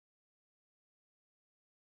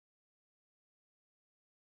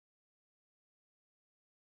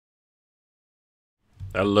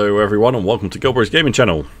Hello everyone and welcome to GilBroz Gaming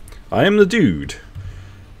Channel. I am the dude.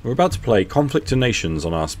 We're about to play Conflict of Nations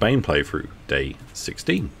on our Spain playthrough, day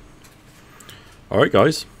 16. Alright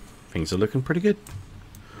guys, things are looking pretty good.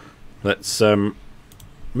 Let's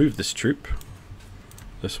move this troop.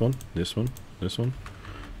 This one, this one, this one.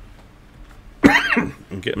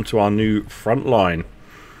 And get them to our new front line.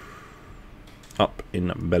 Up in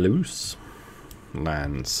Belarus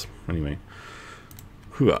lands. Anyway.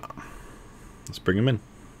 Hooah. Let's bring them in.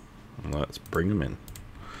 Let's bring them in.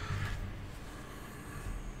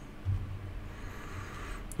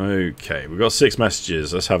 Okay, we've got 6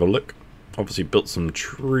 messages. Let's have a look. Obviously built some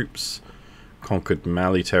troops. Conquered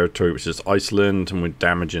Mali territory, which is Iceland, and we're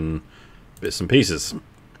damaging bits and pieces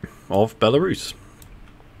of Belarus.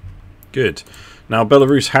 Good. Now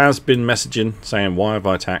Belarus has been messaging saying, why have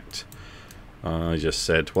I attacked? I just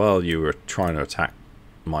said, well, you were trying to attack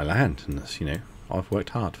my land, and this, you know, I've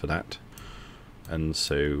worked hard for that. And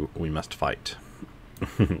so we must fight.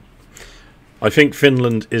 I think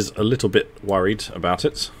Finland is a little bit worried about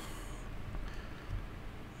it,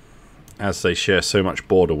 as they share so much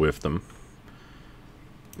border with them.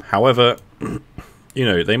 However, you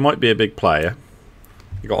know, they might be a big player.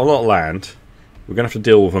 You've got a lot of land. We're going to have to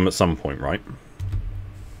deal with them at some point, right?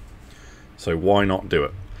 So why not do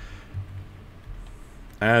it?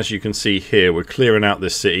 As you can see here, we're clearing out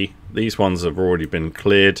this city. These ones have already been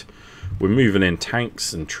cleared. We're moving in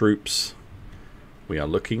tanks and troops. We are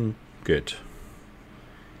looking good.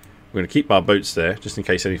 We're going to keep our boats there, just in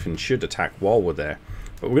case anything should attack while we're there.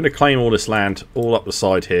 But we're going to claim all this land, all up the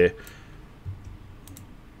side here,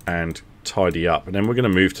 and tidy up. And then we're going to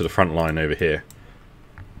move to the front line over here,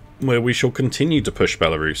 where we shall continue to push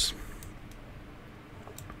Belarus.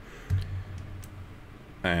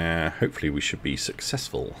 Hopefully we should be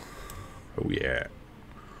successful. Oh yeah.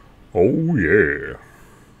 Oh yeah.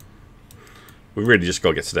 We've really just got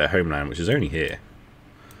to get to their homeland, which is only here.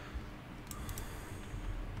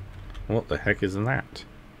 What the heck is that?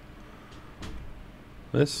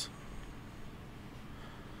 This?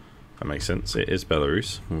 That makes sense. It is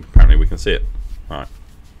Belarus. Apparently we can see it. Right.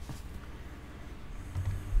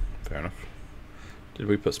 Fair enough. Did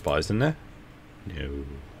we put spies in there? No.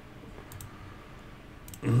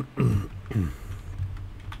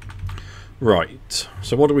 Right.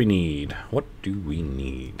 So what do we need? What do we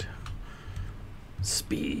need?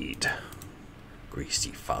 Speed.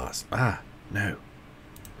 Greasy fast. Ah, no.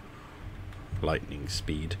 Lightning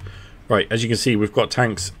speed. Right, as you can see, we've got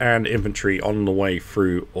tanks and infantry on the way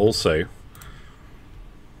through also.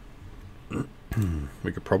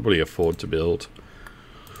 We could probably afford to build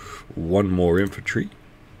one more infantry.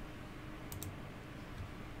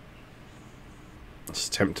 It's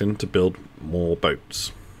tempting to build more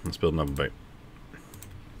boats. Let's build another boat.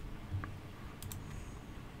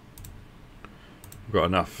 We've got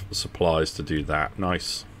enough supplies to do that.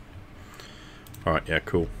 Nice. Alright, yeah,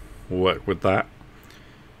 cool. We'll work with that.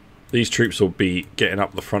 These troops will be getting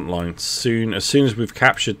up the front line soon. As soon as we've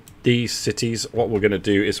captured these cities, what we're going to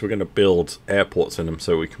do is we're going to build airports in them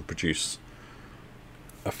so we can produce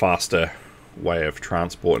a faster way of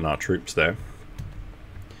transporting our troops there.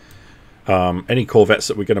 Any corvettes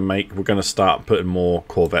that we're going to make, we're going to start putting more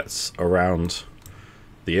corvettes around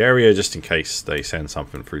the area just in case they send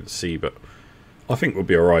something through the sea, but I think we'll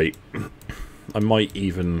be alright. I might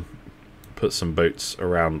even put some boats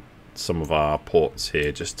around some of our ports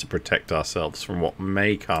here just to protect ourselves from what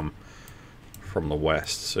may come from the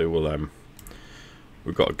west. So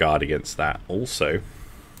we've got to guard against that also.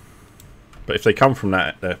 But if they come from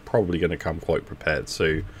that, they're probably going to come quite prepared.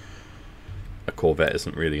 So a corvette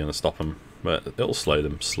isn't really going to stop them, but it'll slow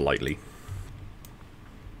them slightly.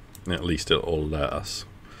 At least it'll alert us.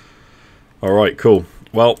 Alright, cool.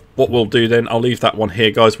 Well, what we'll do then, I'll leave that one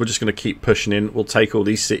here, guys. We're just going to keep pushing in. We'll take all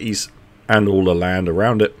these cities and all the land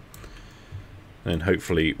around it. And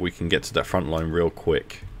hopefully we can get to that front line real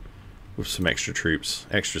quick with some extra troops,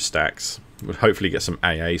 extra stacks. We'll hopefully get some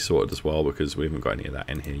AA sorted as well, because we haven't got any of that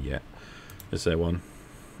in here yet. Is there one?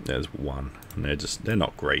 There's one. And they're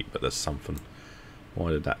not great, but there's something. Why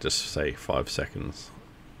did that just say 5 seconds?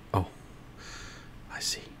 Oh, I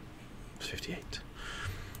see. It's 58.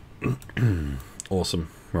 Awesome.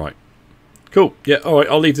 Right. Cool. Yeah, alright,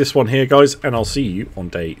 I'll leave this one here, guys, and I'll see you on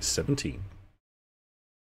day 17.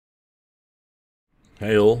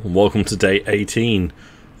 Hey all, and welcome to day 18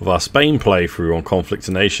 of our Spain playthrough on Conflict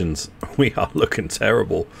of Nations. We are looking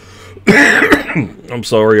terrible. I'm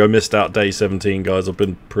sorry I missed out day 17, guys. I've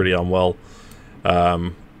been pretty unwell.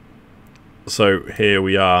 So here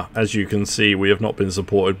we are. As you can see, we have not been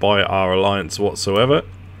supported by our alliance whatsoever.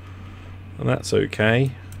 And that's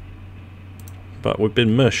okay. But we've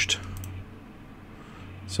been mushed.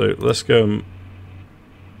 So let's go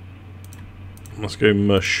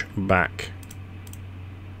mush back.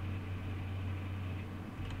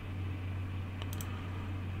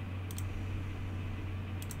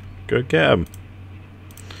 Go get him.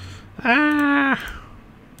 Ah!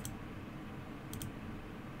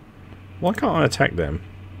 Why can't I attack them?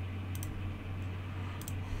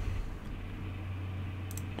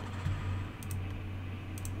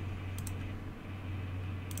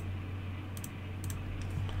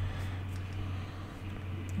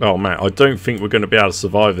 Oh man, I don't think we're going to be able to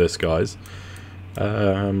survive this, guys.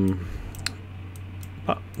 But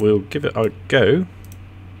we'll give it a go.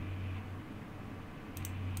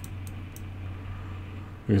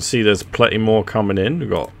 You can see there's plenty more coming in. We've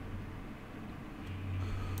got...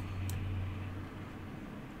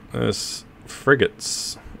 There's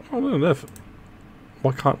frigates. Oh, no,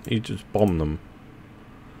 why can't you just bomb them?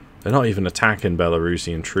 They're not even attacking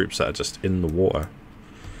Belarusian troops that are just in the water.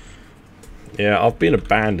 Yeah, I've been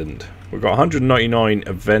abandoned. We've got 199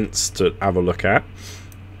 events to have a look at.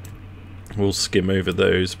 We'll skim over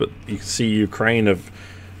those, but you can see Ukraine have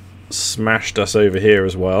smashed us over here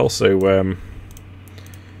as well, so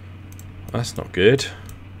that's not good.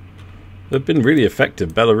 They've been really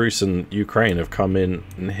effective. Belarus and Ukraine have come in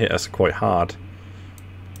and hit us quite hard.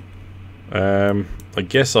 I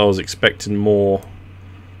guess I was expecting more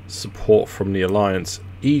support from the alliance.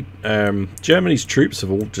 Germany's troops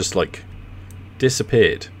have all just like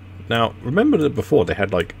disappeared. Now, remember that before they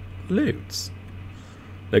had like loads.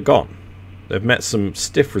 They're gone. They've met some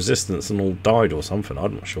stiff resistance and all died or something.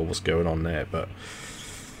 I'm not sure what's going on there, but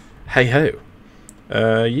hey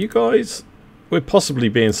ho. You guys, we're possibly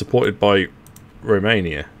being supported by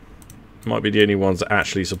Romania. Might be the only ones that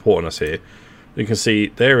actually supporting us here. You can see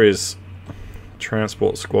there is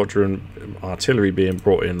transport squadron, artillery being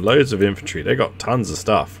brought in, loads of infantry. They got tons of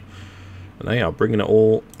stuff, and they are bringing it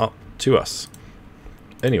all up to us.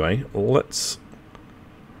 Anyway, let's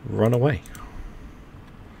run away.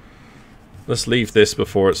 Let's leave this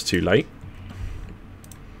before it's too late.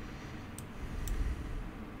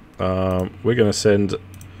 We're going to send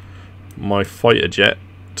my fighter jet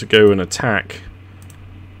to go and attack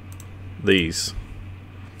these.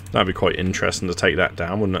 That'd be quite interesting to take that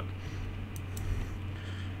down, wouldn't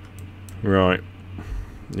it? Right.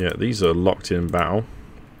 Yeah, these are locked in battle.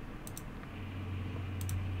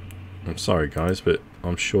 I'm sorry guys, but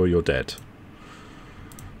I'm sure you're dead.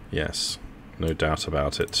 Yes, no doubt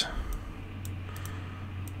about it.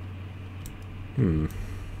 I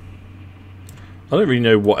don't really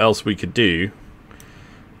know what else we could do.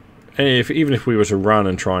 Even if we were to run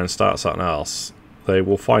and try and start something else, they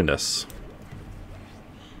will find us.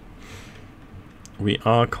 We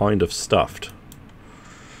are kind of stuffed.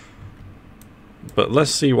 But let's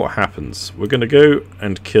see what happens. We're going to go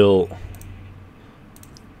and kill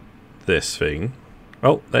this thing.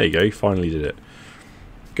 Oh, there you go. You finally did it.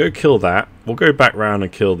 Go kill that. We'll go back round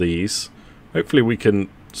and kill these. Hopefully we can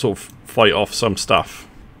sort of fight off some stuff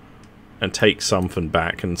and take something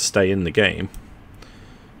back and stay in the game.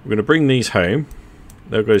 We're going to bring these home.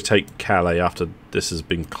 They'll go take Calais after this has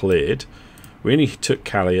been cleared. We only took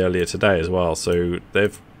Calais earlier today as well, so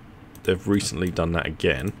they've recently done that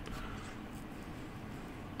again.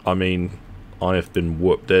 I mean, I have been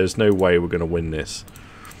whooped. There's no way we're going to win this.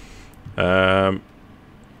 Moving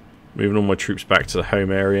all my troops back to the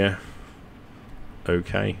home area.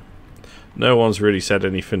 Okay. No one's really said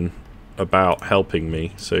anything about helping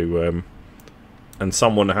me, so and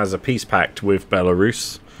someone has a peace pact with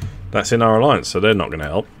Belarus that's in our alliance, so they're not going to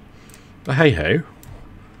help. But hey ho.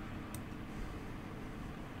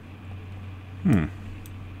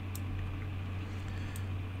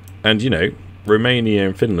 And you know, Romania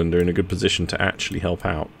and Finland are in a good position to actually help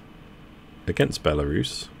out against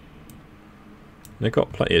Belarus. They've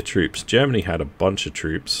got plenty of troops. Germany had a bunch of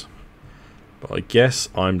troops, but I guess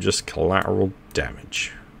I'm just collateral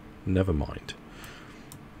damage. Never mind.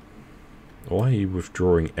 Why are you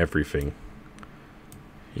withdrawing everything?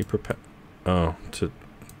 You prepare... Oh, to...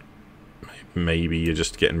 Maybe you're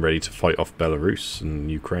just getting ready to fight off Belarus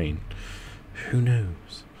and Ukraine. Who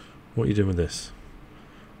knows? What are you doing with this?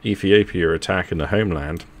 Ethiopia are attacking the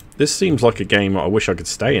homeland. This seems like a game I wish I could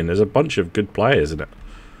stay in. There's a bunch of good players in it.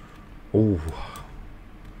 Ooh.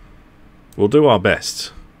 We'll do our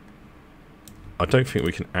best. I don't think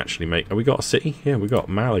we can actually make... Have we got a city? Yeah, we got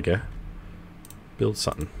Malaga. Build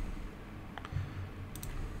something.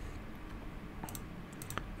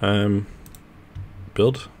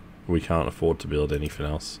 Build? We can't afford to build anything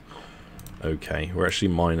else. Okay, we're actually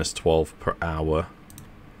minus 12 per hour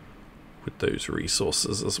with those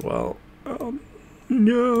resources as well.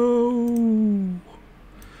 No!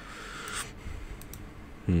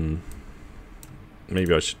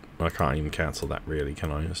 Maybe I should... I can't even cancel that really,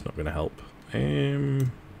 can I? That's not going to help.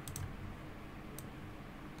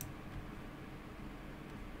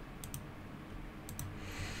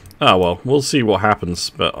 Ah, well, we'll see what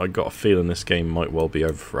happens, but I got a feeling this game might well be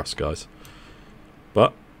over for us, guys.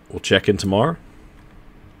 But we'll check in tomorrow.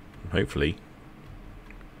 Hopefully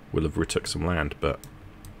we'll have retook some land, but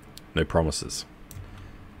no promises.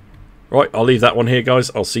 Right, I'll leave that one here,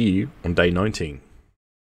 guys. I'll see you on day 19.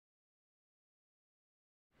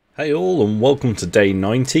 Hey all, and welcome to day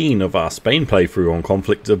 19 of our Spain playthrough on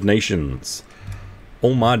Conflict of Nations.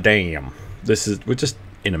 Oh my damn. We're just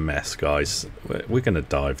in a mess, guys. We're going to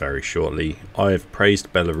die very shortly. I've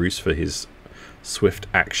praised Belarus for his swift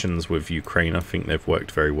actions with Ukraine. I think they've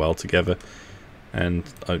worked very well together. And,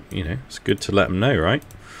 you know, it's good to let them know, right?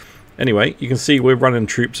 Anyway, you can see we're running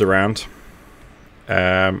troops around.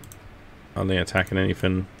 Are they attacking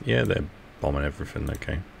anything? Yeah, they're bombing everything.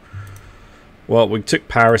 Okay. Well, we took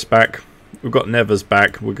Paris back. We've got Nevers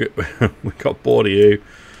back. We got Bordeaux.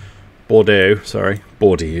 We're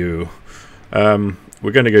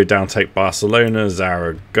going to go down, take Barcelona,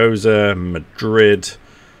 Zaragoza, Madrid.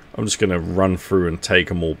 I'm just going to run through and take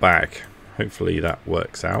them all back. Hopefully that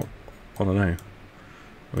works out. I don't know.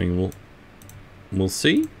 I mean, we'll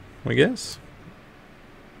see, I guess.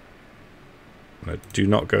 No, do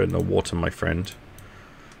not go in the water, my friend.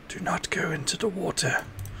 Do not go into the water.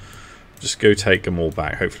 Just go take them all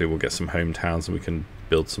back. Hopefully we'll get some hometowns and we can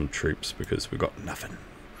build some troops because we've got nothing.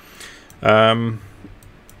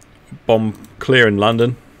 Bomb clear in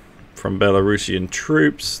London from Belarusian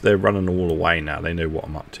troops. They're running all away now. They know what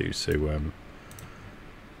I'm up to. So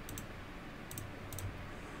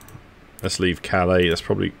let's leave Calais. That's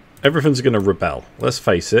probably... Everything's going to rebel. Let's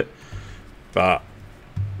face it. But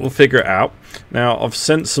we'll figure it out. Now, I've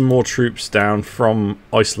sent some more troops down from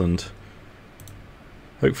Iceland.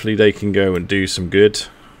 Hopefully they can go and do some good.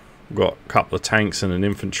 We've got a couple of tanks and an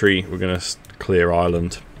infantry. We're going to clear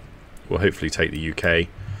Ireland. We'll hopefully take the UK.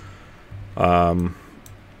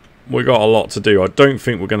 We've got a lot to do. I don't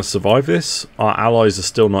think we're going to survive this. Our allies are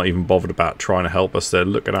still not even bothered about trying to help us. They're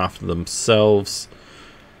looking after themselves.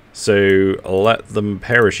 So let them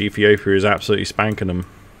perish. Ethiopia is absolutely spanking them.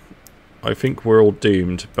 I think we're all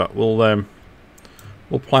doomed, but we'll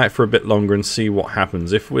play it for a bit longer and see what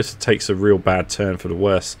happens. If this takes a real bad turn for the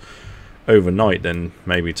worse overnight, then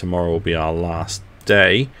maybe tomorrow will be our last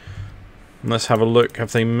day. And let's have a look.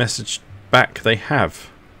 Have they messaged back? They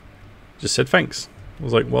have. Just said thanks. I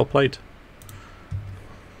was like, well played.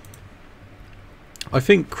 I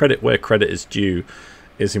think credit where credit is due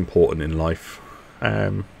is important in life.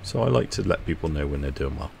 So I like to let people know when they're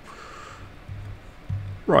doing well.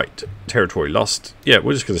 Right, territory lost. Yeah,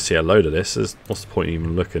 we're just going to see a load of this. What's the point of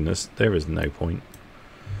even looking? There is no point.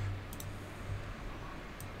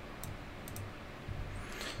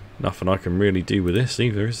 Nothing I can really do with this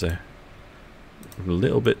either, is there? I'm a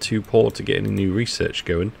little bit too poor to get any new research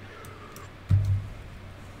going.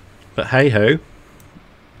 But hey ho,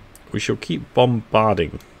 we shall keep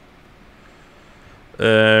bombarding.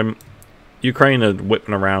 Ukraine are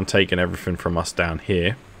whipping around, taking everything from us down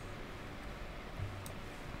here.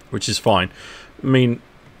 Which is fine. I mean,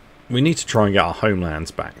 we need to try and get our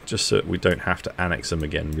homelands back, just so we don't have to annex them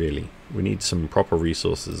again, really. We need some proper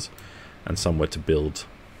resources and somewhere to build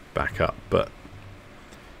back up. But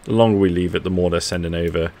the longer we leave it, the more they're sending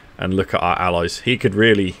over. And look at our allies. He could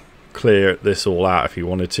really clear this all out if he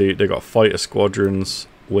wanted to. They've got fighter squadrons,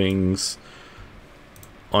 wings.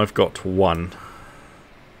 I've got one.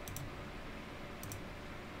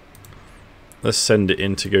 Let's send it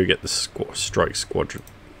in to go get the strike squadron.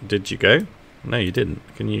 Did you go? No, you didn't.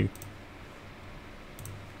 Can you?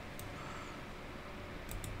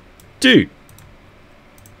 Dude!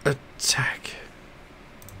 Attack.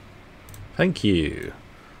 Thank you.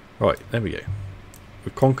 Right, there we go.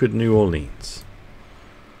 We've conquered New Orleans.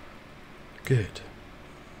 Good.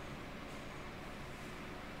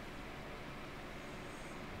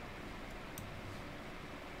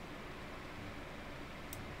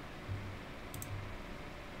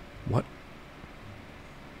 What?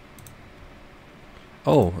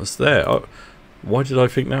 Oh, it's there. Oh, why did I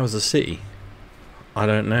think that was a city? I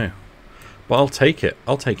don't know. But I'll take it.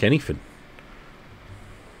 I'll take anything.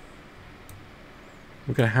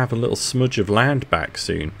 We're going to have a little smudge of land back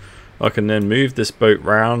soon. I can then move this boat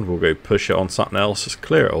round. We'll go push it on something else. Just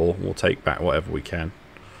clear it all. We'll take back whatever we can.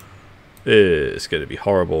 It's going to be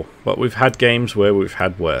horrible. But we've had games where we've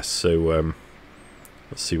had worse. So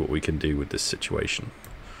let's see what we can do with this situation.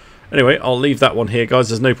 Anyway, I'll leave that one here, guys.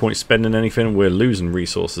 There's no point spending anything. We're losing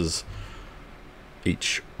resources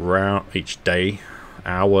each round, each day,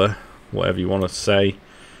 hour, whatever you want to say.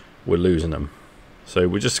 we're losing them. So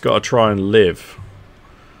we just got to try and live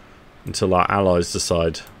until our allies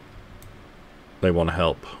decide they want to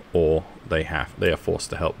help, or they are forced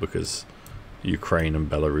to help because Ukraine and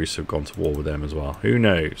Belarus have gone to war with them as well. Who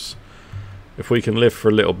knows? If we can live for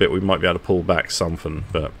a little bit, we might be able to pull back something,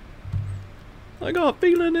 but I got a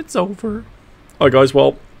feeling it's over. Alright guys,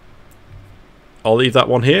 well, I'll leave that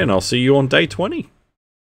one here and I'll see you on day 20.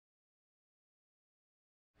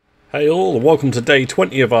 Hey all, welcome to day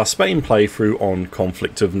 20 of our Spain playthrough on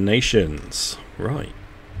Conflict of Nations. Right,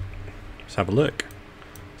 let's have a look.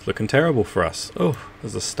 It's looking terrible for us. Oh,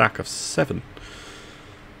 there's a stack of 7.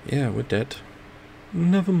 Yeah, we're dead.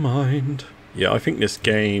 Never mind. Yeah, I think this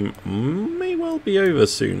game may well be over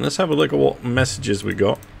soon. Let's have a look at what messages we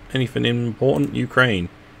got. Anything important? Ukraine.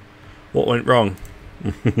 What went wrong?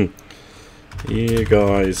 You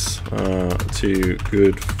guys are too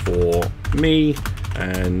good for me,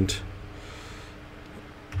 and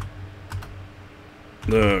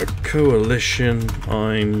the coalition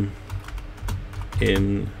I'm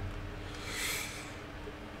in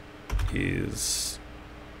is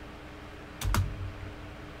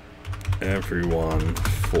everyone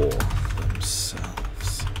for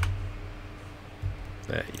themselves.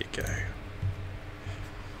 There you go.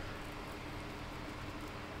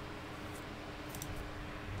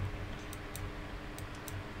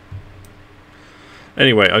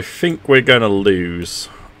 Anyway, I think we're going to lose.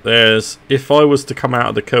 If I was to come out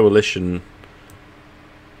of the coalition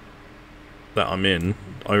that I'm in,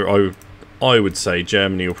 I would say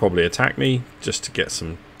Germany will probably attack me just to get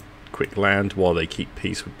some quick land while they keep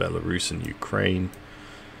peace with Belarus and Ukraine.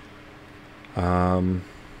 No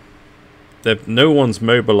one's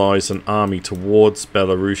mobilized an army towards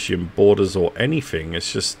Belarusian borders or anything.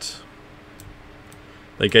 It's just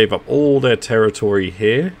they gave up all their territory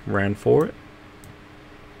here, ran for it.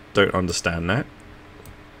 Don't understand that.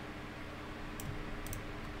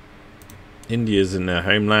 India's in their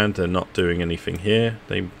homeland. They're not doing anything here.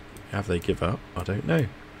 Have they give up? I don't know.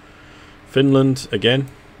 Finland, again,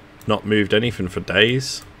 not moved anything for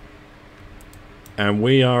days. And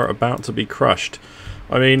we are about to be crushed.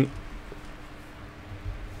 I mean,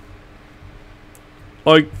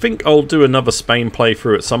 I think I'll do another Spain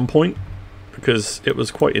playthrough at some point, because it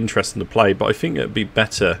was quite interesting to play, but I think it would be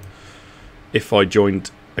better if I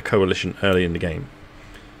joined a coalition early in the game.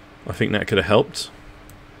 I think that could have helped.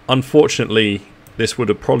 Unfortunately, this would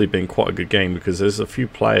have probably been quite a good game because there's a few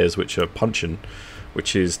players which are punching,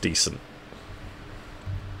 which is decent.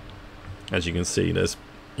 As you can see,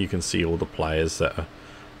 you can see all the players that are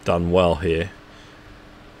done well here.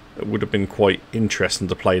 It would have been quite interesting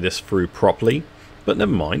to play this through properly, but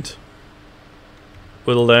never mind.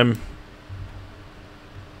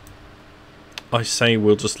 I say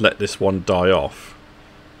we'll just let this one die off,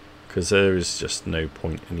 because there is just no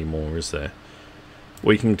point anymore, is there?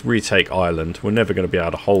 We can retake Ireland. We're never going to be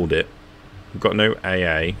able to hold it. We've got no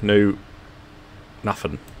AA,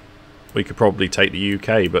 nothing. We could probably take the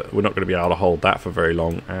UK, but we're not going to be able to hold that for very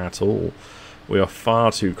long at all. We are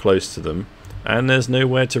far too close to them, and there's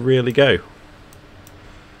nowhere to really go.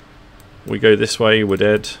 We go this way, we're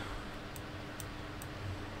dead.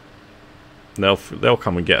 They'll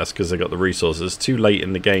come and get us because they got the resources. It's too late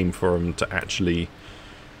in the game for them to actually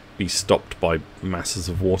be stopped by masses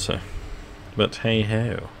of water. But hey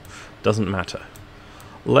ho, doesn't matter.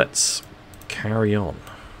 Let's carry on.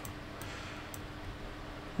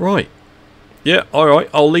 Right. Yeah, alright,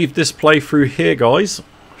 I'll leave this playthrough here, guys.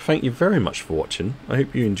 Thank you very much for watching. I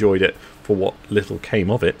hope you enjoyed it for what little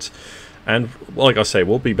came of it. And like I say,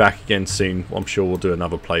 we'll be back again soon. I'm sure we'll do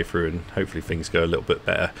another playthrough and hopefully things go a little bit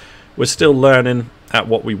better. We're still learning at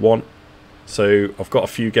what we want. So I've got a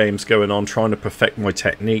few games going on, trying to perfect my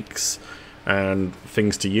techniques and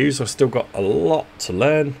things to use. I've still got a lot to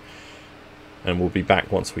learn. And we'll be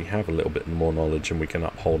back once we have a little bit more knowledge and we can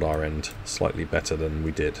uphold our end slightly better than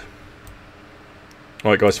we did.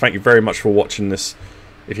 Alright guys, thank you very much for watching this.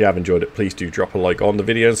 If you have enjoyed it, please do drop a like on the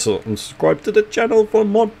video and subscribe to the channel for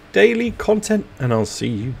more daily content. And I'll see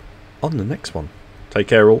you on the next one. Take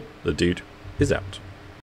care all. The dude is out.